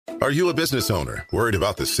Are you a business owner worried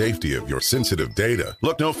about the safety of your sensitive data?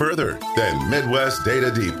 Look no further than Midwest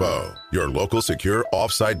Data Depot, your local secure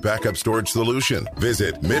off-site backup storage solution.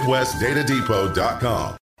 Visit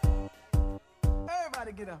MidwestDataDepot.com.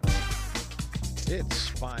 Everybody get up.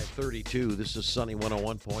 It's 5:32. This is Sunny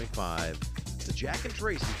 101.5, the Jack and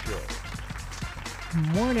Traci Show.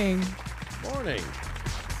 Morning. Morning.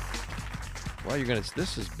 Well,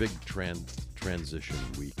 this is big transition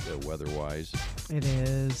week weather-wise. It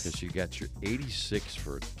is. Because you got your 86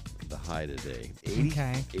 for the high today.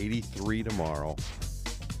 83 tomorrow.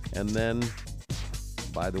 And then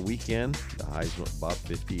by the weekend, the high's about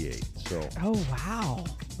 58. So. Oh, wow.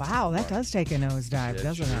 Wow, that does take a nosedive,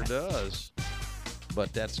 doesn't it? It sure does.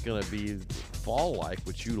 But that's going to be fall-like,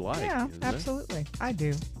 which you like, yeah, isn't absolutely. It? I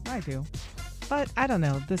do. But I don't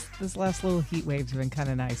know. This last little heat wave's been kind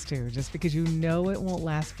of nice, too, just because you know it won't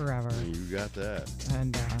last forever. You got that.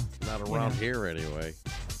 And not around here, anyway.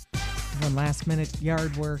 Doing last-minute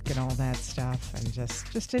yard work and all that stuff and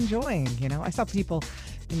just enjoying, I saw people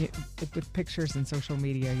with pictures in social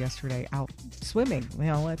media yesterday out swimming,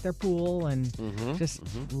 at their pool and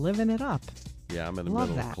living it up. Yeah, I'm in the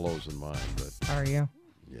middle of closing mine. But are you?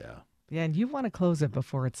 Yeah. Yeah, and you want to close it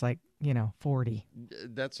before it's 40.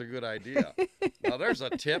 That's a good idea. Now, there's a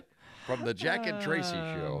tip from the Jack and Traci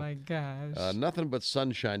Show. Oh, my gosh. Nothing but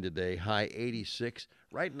sunshine today, high 86.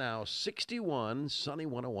 Right now, 61, sunny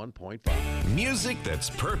 101.5. Music that's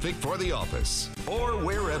perfect for the office or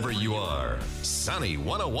wherever you are. Sunny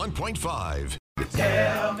 101.5.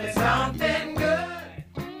 Tell me something good.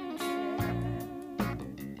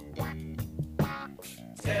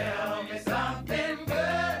 Tell me something good.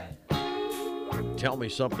 Tell Me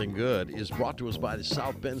Something Good is brought to us by the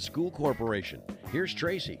South Bend School Corporation. Here's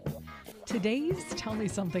Traci. Today's Tell Me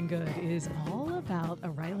Something Good is all about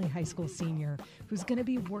a Riley High School senior who's going to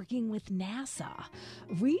be working with NASA.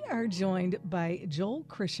 We are joined by Joel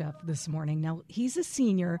Krishef this morning. Now, he's a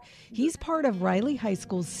senior. He's part of Riley High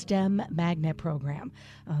School's STEM Magnet program.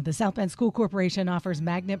 The South Bend School Corporation offers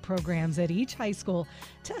magnet programs at each high school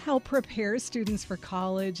to help prepare students for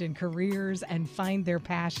college and careers and find their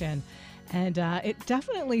passion. And it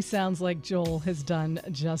definitely sounds like Joel has done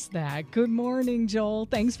just that. Good morning, Joel.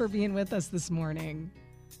 Thanks for being with us this morning.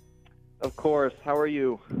 Of course. How are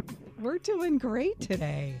you? We're doing great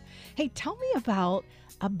today. Hey, tell me about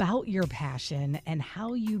your passion and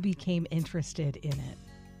how you became interested in it.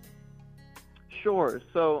 Sure.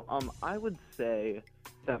 So I would say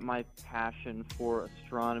that my passion for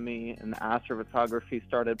astronomy and astrophotography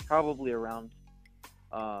started probably around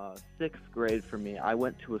sixth grade for me. I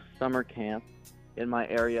went to a summer camp in my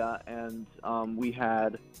area, and we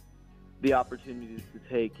had the opportunity to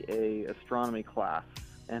take a astronomy class,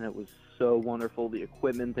 and it was so wonderful. The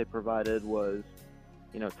equipment they provided was,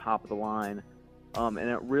 top of the line, and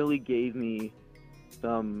it really gave me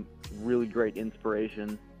some really great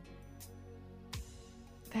inspiration.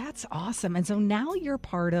 That's awesome. And so now you're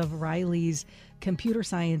part of Riley's Computer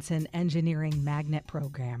Science and Engineering Magnet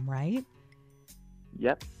program, right?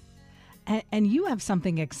 Yep. And you have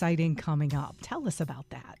something exciting coming up. Tell us about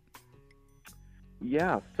that.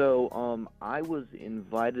 Yeah, so I was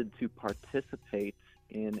invited to participate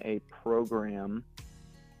in a program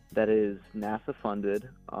that is NASA funded,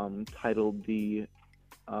 titled the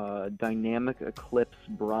Dynamic Eclipse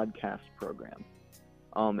Broadcast Program.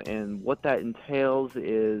 And what that entails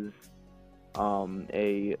is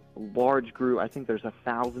a large group. I think there's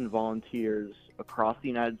 1,000 volunteers across the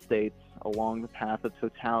United States along the path of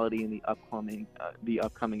totality in the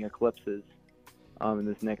upcoming eclipses in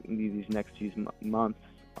these next few months,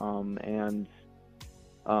 and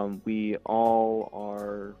we all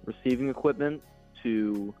are receiving equipment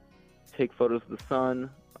to take photos of the sun,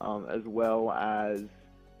 as well as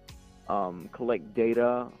collect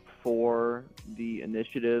data for the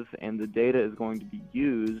initiative, and the data is going to be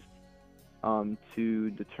used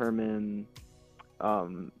to determine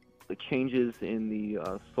the changes in the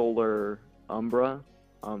solar umbra.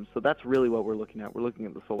 So that's really what we're looking at. We're looking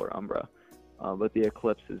at the solar umbra, but the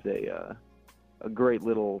eclipse is a great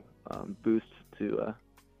little boost to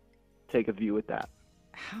take a view at that.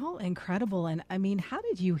 How incredible. And I mean, how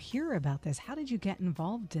did you hear about this? How did you get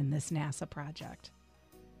involved in this NASA project?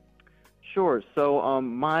 Sure. So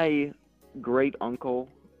my great uncle,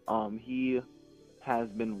 he has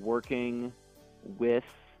been working with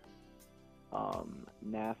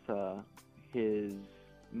NASA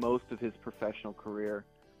most of his professional career,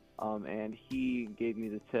 and he gave me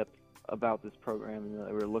the tip about this program, and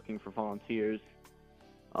they were looking for volunteers,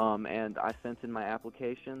 and I sent in my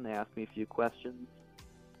application. They asked me a few questions,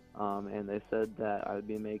 and they said that I would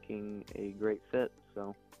be making a great fit.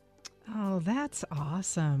 So Oh, that's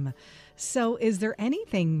awesome. So, is there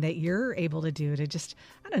anything that you're able to do to just,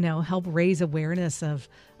 I don't know, help raise awareness of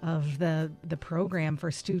the program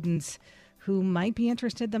for students who might be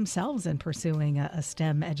interested themselves in pursuing a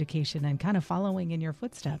STEM education and kind of following in your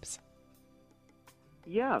footsteps?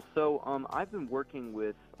 Yeah, so I've been working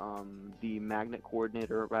with the magnet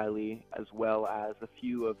coordinator at Riley, as well as a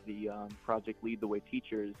few of the Project Lead the Way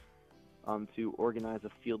teachers to organize a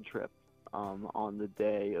field trip on the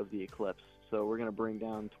day of the eclipse. So we're going to bring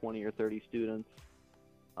down 20 or 30 students,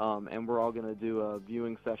 and we're all going to do a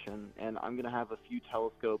viewing session. And I'm going to have a few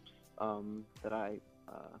telescopes that I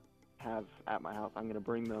have at my house. I'm going to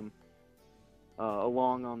bring them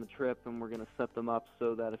along on the trip, and we're going to set them up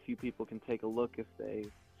so that a few people can take a look if they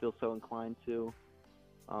feel so inclined to.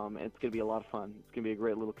 And it's going to be a lot of fun. It's going to be a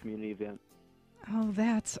great little community event. Oh,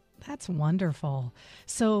 that's wonderful.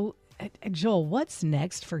 So, Joel, what's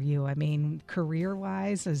next for you? I mean,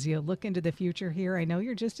 career-wise, as you look into the future here, I know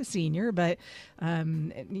you're just a senior, but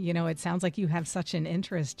it sounds like you have such an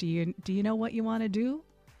interest. Do you know what you want to do?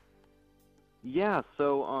 Yeah.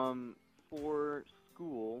 So for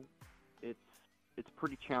school, it's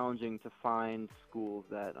pretty challenging to find schools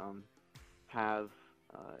that have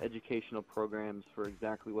educational programs for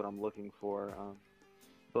exactly what I'm looking for.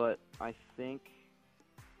 But I think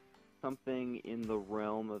something in the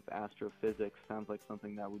realm of astrophysics sounds like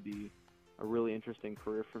something that would be a really interesting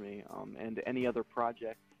career for me. And any other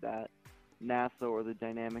projects that NASA or the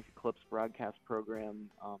Dynamic Eclipse Broadcast Program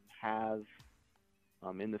have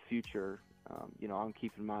in the future, I'm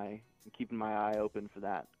keeping my eye open for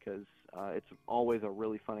that, because it's always a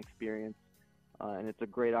really fun experience, and it's a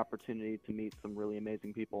great opportunity to meet some really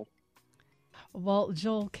amazing people. Well,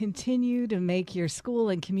 Joel, continue to make your school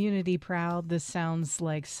and community proud. This sounds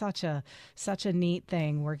like such a neat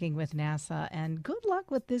thing working with NASA, and good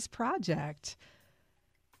luck with this project.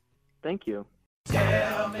 Thank you.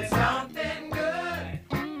 Tell me something good.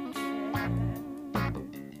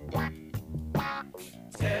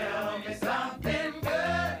 Tell me something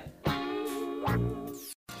good.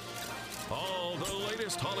 All the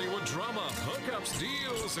latest Hollywood drama, hookups,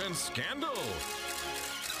 deals, and scandal.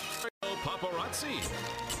 Paparazzi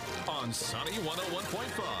on Sunny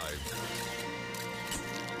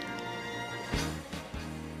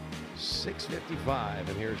 101.5. 6:55,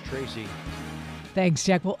 and here's Traci. Thanks,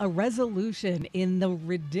 Jack. Well, a resolution in the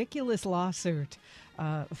ridiculous lawsuit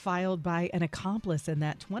filed by an accomplice in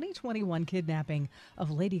that 2021 kidnapping of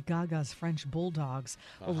Lady Gaga's French bulldogs.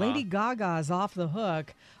 Well, Lady Gaga is off the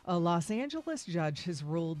hook. A Los Angeles judge has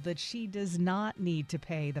ruled that she does not need to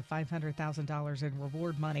pay the $500,000 in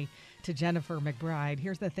reward money to Jennifer McBride.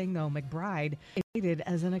 Here's the thing, though. McBride is indicted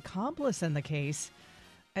as an accomplice in the case.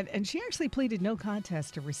 And she actually pleaded no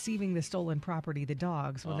contest to receiving the stolen property, the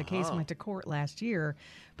dogs, when the case went to court last year.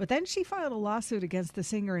 But then she filed a lawsuit against the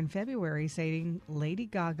singer in February, saying Lady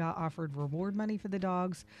Gaga offered reward money for the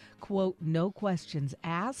dogs, quote, no questions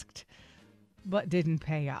asked, but didn't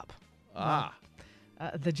pay up.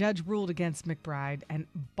 The judge ruled against McBride and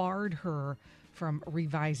barred her from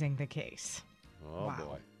revising the case. Oh, wow.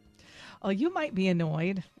 Boy. Oh, you might be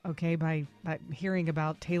annoyed, okay, by hearing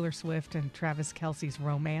about Taylor Swift and Travis Kelce's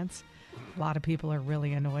romance. A lot of people are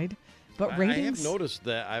really annoyed. But ratings... I have noticed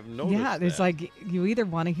that. I've noticed Yeah, that. it's like you either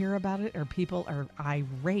want to hear about it or people are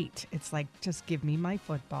irate. It's like, just give me my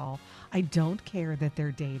football. I don't care that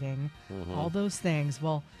they're dating. All those things.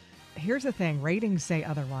 Well, here's the thing. Ratings say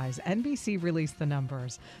otherwise. NBC released the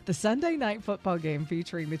numbers. The Sunday night football game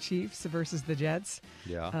featuring the Chiefs versus the Jets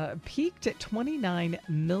peaked at 29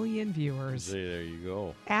 million viewers. There you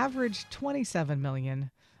go. Averaged 27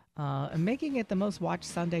 million, making it the most watched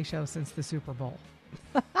Sunday show since the Super Bowl.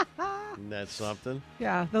 Isn't that something?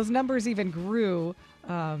 Yeah, those numbers even grew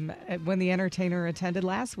when the entertainer attended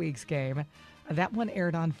last week's game. That one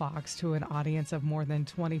aired on Fox to an audience of more than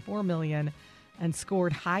 24 million and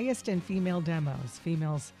scored highest in female demos,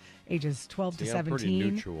 females ages 12 to 17. I'm pretty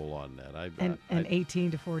neutral on that. And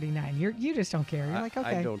 18 to 49. You just don't care. You're like,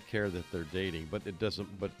 okay. I don't care that they're dating, but it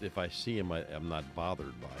doesn't. But if I see him, I'm not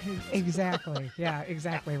bothered by it. Exactly. Yeah,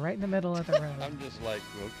 exactly. Right in the middle of the road. I'm just like,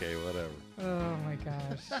 okay, whatever. Oh my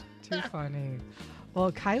gosh, too funny.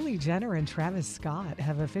 Well, Kylie Jenner and Travis Scott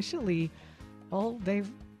have officially, they've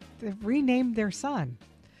renamed their son.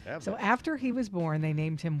 So after he was born, they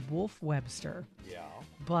named him Wolf Webster. Yeah.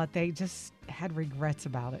 But they just had regrets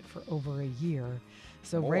about it for over a year.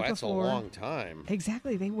 So that's a long time.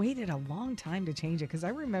 Exactly. They waited a long time to change it, because I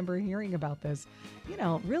remember hearing about this,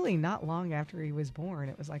 really not long after he was born.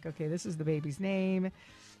 It was like, okay, this is the baby's name.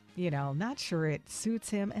 Not sure it suits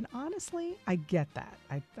him. And honestly, I get that.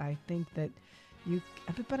 I think that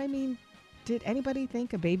but I mean, did anybody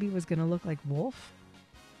think a baby was going to look like Wolf?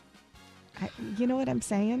 You know what I'm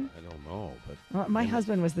saying? I don't know, but well, my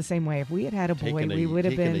husband was the same way. If we had had a boy, we would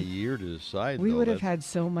have taken been a year to decide. We would have had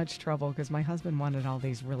so much trouble because my husband wanted all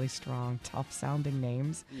these really strong, tough-sounding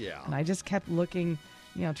names. Yeah. And I just kept looking,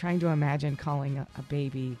 trying to imagine calling a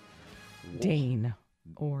baby Dane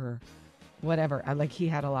or whatever. He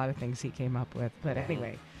had a lot of things he came up with. But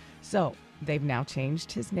anyway, so they've now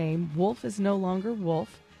changed his name. Wolf is no longer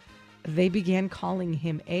Wolf. They began calling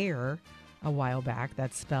him Air a while back.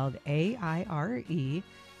 That's spelled A-I-R-E.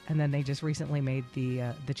 And then they just recently made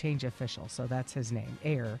the change official. So that's his name,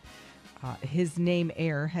 Air. His name,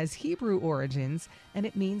 Air, has Hebrew origins, and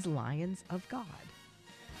it means Lions of God.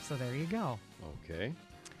 So there you go. Okay.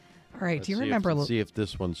 All right. Do you remember? Let's see if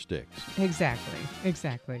this one sticks.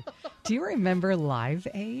 Exactly. Do you remember Live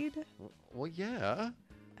Aid? Well, yeah.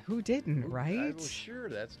 Who didn't, right? Well, sure.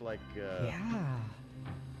 That's like... yeah.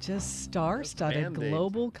 Just star-studded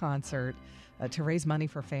global concert to raise money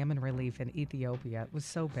for famine relief in Ethiopia. It was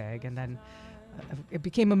so big. And then it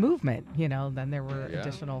became a movement, Then there were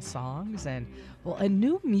additional songs. And, a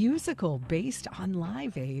new musical based on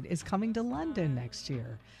Live Aid is coming to London next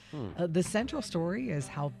year. The central story is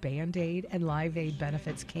how Band Aid and Live Aid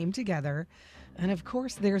benefits came together. And, of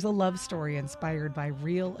course, there's a love story inspired by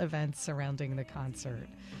real events surrounding the concert.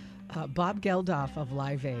 Bob Geldof of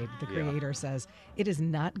Live Aid, the creator, says, it is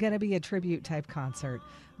not going to be a tribute-type concert,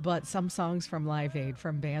 but some songs from Live Aid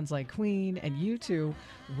from bands like Queen and U2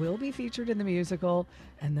 will be featured in the musical,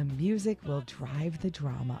 and the music will drive the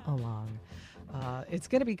drama along. It's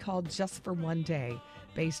going to be called Just for One Day,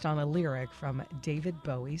 based on a lyric from David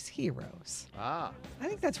Bowie's Heroes. I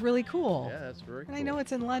think that's really cool. Yeah, that's very cool. And I know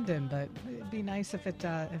it's in London, but it'd be nice if it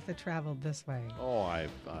traveled this way. Oh, I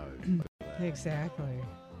Exactly.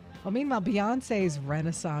 Well, meanwhile, Beyonce's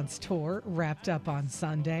Renaissance tour wrapped up on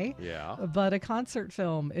Sunday. Yeah. But a concert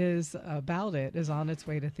film is on its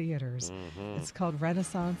way to theaters. Mm-hmm. It's called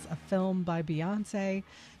Renaissance, a film by Beyonce.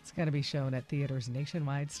 It's going to be shown at theaters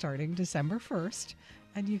nationwide starting December 1st.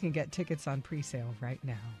 And you can get tickets on pre-sale right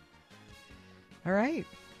now. All right.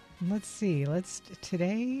 Let's see.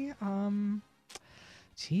 Today,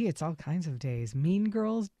 it's all kinds of days. Mean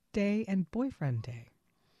Girls Day and Boyfriend Day.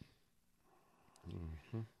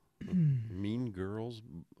 Mm-hmm. Mean Girls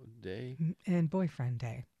Day and Boyfriend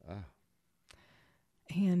Day.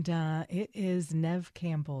 And it is Neve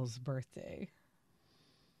Campbell's birthday.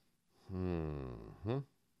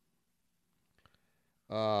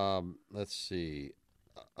 Let's see.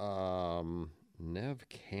 Neve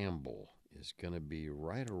Campbell is going to be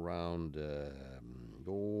right around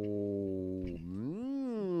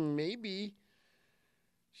maybe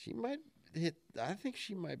she might hit. I think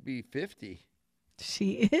she might be 50.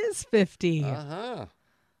 She is 50.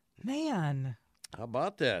 Man. How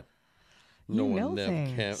about that? Knowing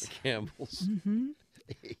Neve Campbell's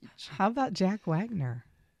age. How about Jack Wagner?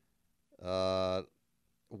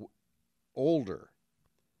 Older.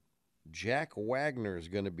 Jack Wagner is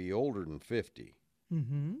going to be older than 50.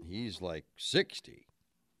 Mm-hmm. He's like 60.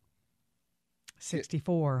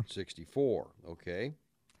 64. 64, okay.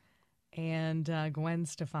 And Gwen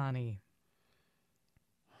Stefani.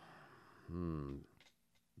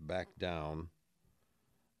 Back down.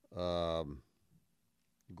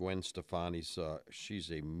 Gwen Stefani's,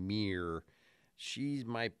 she's a mere, she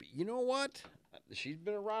might be, you know what? She's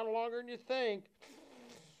been around longer than you think.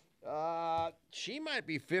 She might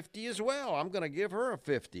be 50 as well. I'm going to give her a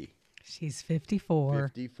 50. She's 54.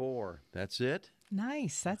 54. That's it?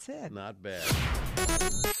 Nice. That's it. Not bad.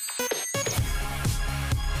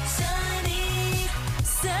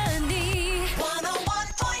 Sunny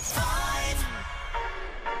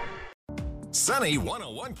 101.5. Sunny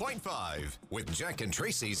 101.5 with Jack and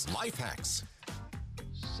Tracy's Life Hacks.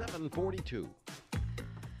 7:42.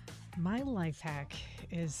 My life hack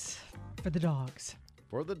is for the dogs.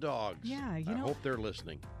 For the dogs. Yeah, I hope they're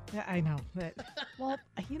listening. Yeah, I know. But,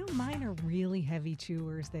 mine are really heavy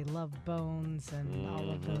chewers. They love bones and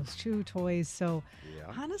all of those chew toys. So,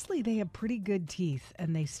 honestly, they have pretty good teeth,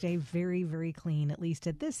 and they stay very, very clean, at least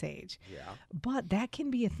at this age. Yeah. But that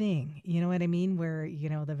can be a thing. You know what I mean? Where,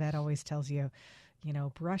 the vet always tells you,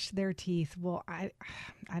 brush their teeth. Well, I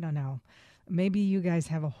don't know. Maybe you guys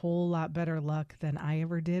have a whole lot better luck than I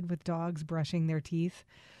ever did with dogs brushing their teeth.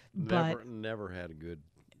 Never had a good.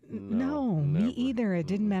 No, me either. It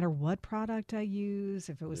didn't matter what product I use,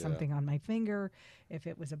 if it was something on my finger, if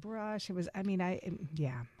it was a brush, it was,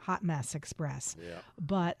 hot mess express. Yeah.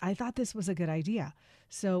 But I thought this was a good idea.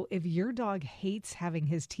 So if your dog hates having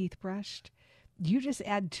his teeth brushed, you just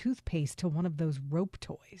add toothpaste to one of those rope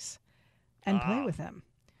toys and play with him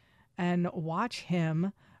and watch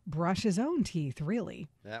him brush his own teeth, really.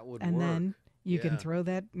 That would and work. then you Yeah. can throw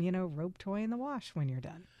that, rope toy in the wash when you're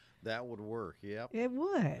done. That would work, yep. It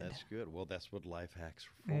would. That's good. Well, that's what life hacks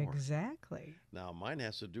are for. Exactly. Now, mine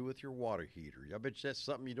has to do with your water heater. I bet you that's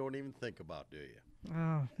something you don't even think about, do you?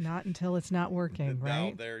 Oh, not until it's not working, Now,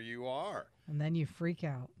 right? there you are. And then you freak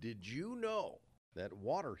out. Did you know that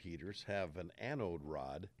water heaters have an anode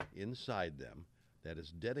rod inside them that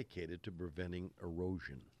is dedicated to preventing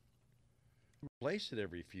erosion? Replace it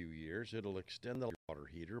every few years. It'll extend the water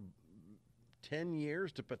heater 10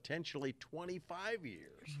 years to potentially 25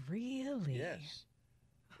 years. Really? Yes.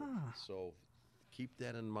 Huh. So keep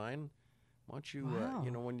that in mind. Why don't you, Wow.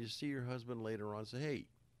 when you see your husband later on, say, hey,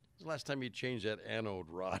 when's the last time you changed that anode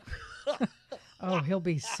rod? Oh, he'll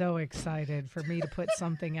be so excited for me to put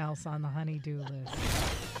something else on the honey-do list.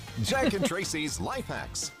 Jack and Tracy's Life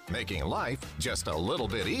Hacks, making life just a little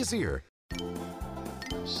bit easier.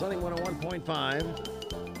 Sunny 101.5,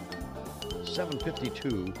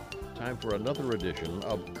 7:52. Time for another edition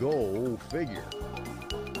of Go Figure.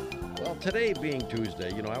 Well, today being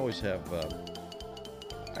Tuesday, I always have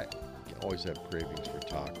cravings for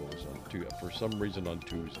tacos for some reason on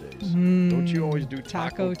Tuesdays. Don't you always do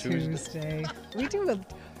Taco Tuesday? We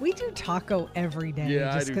do taco every day, Yeah,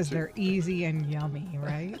 I just do because too. they're easy and yummy,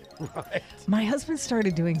 right? Right. My husband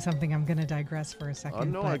started doing something. I'm going to digress for a second. Oh,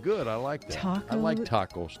 no, but good. I like that. I like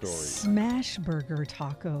taco stories. Smash burger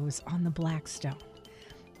tacos on the Blackstone.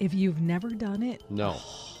 If you've never done it, No.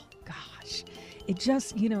 oh, gosh. It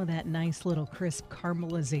just, that nice little crisp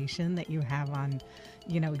caramelization that you have on,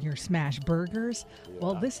 your smash burgers. Yeah.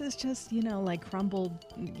 Well, this is just, like crumbled,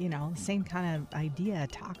 same kind of idea,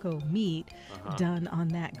 taco meat done on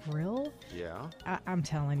that grill. Yeah. I'm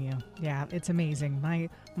telling you, yeah, it's amazing.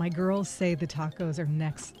 My girls say the tacos are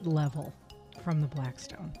next level from the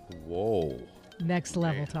Blackstone. Whoa. Next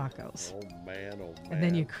level tacos. Oh, man. And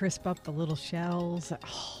then you crisp up the little shells.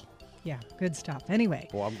 Oh, yeah, good stuff. Anyway.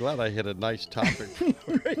 Well, I'm glad I hit a nice topic. You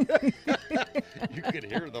could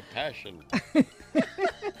hear the passion.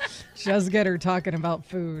 Just get her talking about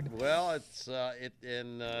food. Well, this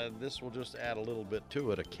will just add a little bit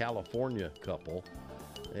to it. A California couple,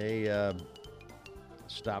 they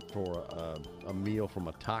stopped for a meal from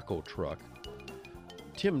a taco truck.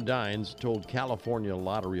 Tim Dines told California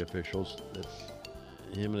lottery officials that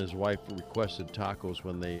him and his wife requested tacos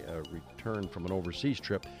when they returned from an overseas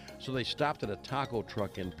trip. So they stopped at a taco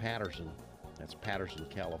truck in Patterson. That's Patterson,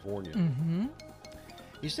 California. Mm-hmm.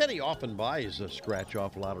 He said he often buys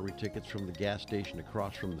scratch-off lottery tickets from the gas station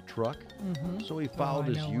across from the truck. Mm-hmm. So he followed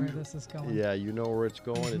his I know where this is going. Yeah, you know where it's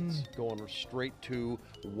going. It's going straight to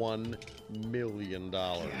 $1 million.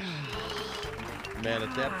 Man,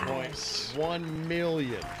 at that point, $1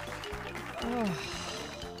 million. Oh.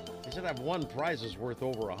 He said I've won prizes worth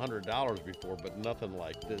over $100 before, but nothing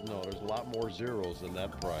like this. No, there's a lot more zeros than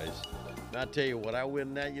that prize. And I'll tell you what, I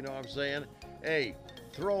win that, you know what I'm saying? Hey,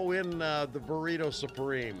 throw in the Burrito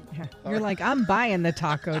Supreme. Yeah. You're like, I'm buying the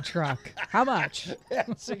taco truck. How much?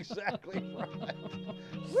 That's exactly right.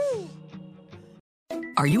 Woo!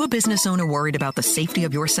 Are you a business owner worried about the safety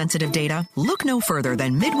of your sensitive data? Look no further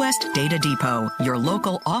than Midwest Data Depot, your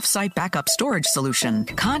local off-site backup storage solution.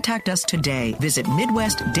 Contact us today. Visit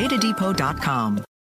MidwestDataDepot.com.